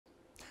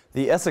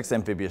The Essex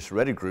Amphibious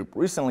Ready Group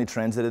recently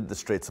transited the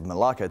Straits of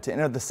Malacca to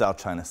enter the South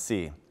China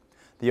Sea.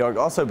 The ARG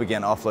also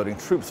began offloading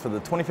troops for the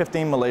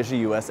 2015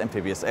 Malaysia-U.S.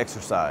 Amphibious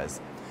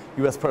Exercise.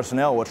 U.S.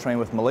 personnel will train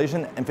with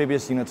Malaysian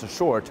amphibious units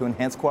ashore to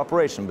enhance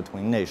cooperation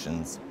between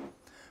nations.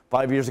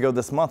 5 years ago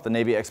this month, the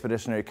Navy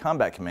Expeditionary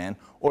Combat Command,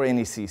 or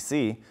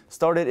NECC,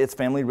 started its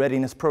Family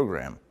Readiness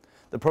Program.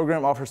 The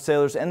program offers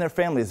sailors and their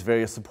families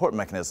various support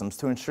mechanisms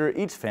to ensure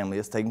each family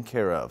is taken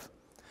care of.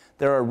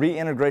 There are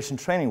reintegration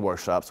training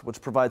workshops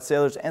which provide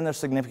sailors and their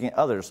significant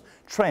others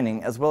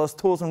training as well as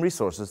tools and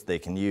resources they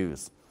can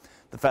use.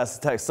 The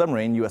fast attack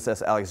submarine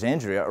USS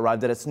Alexandria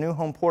arrived at its new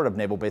home port of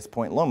Naval Base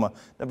Point Loma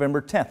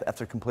November 10th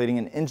after completing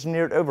an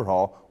engineered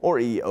overhaul, or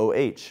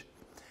EOH.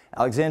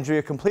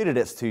 Alexandria completed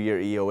its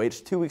 2-year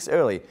EOH 2 weeks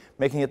early,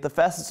 making it the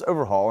fastest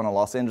overhaul on a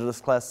Los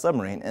Angeles-class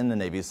submarine in the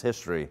Navy's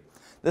history.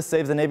 This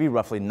saves the Navy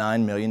roughly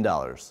 $9 million.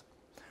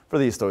 For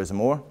these stories and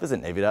more,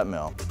 visit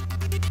Navy.mil.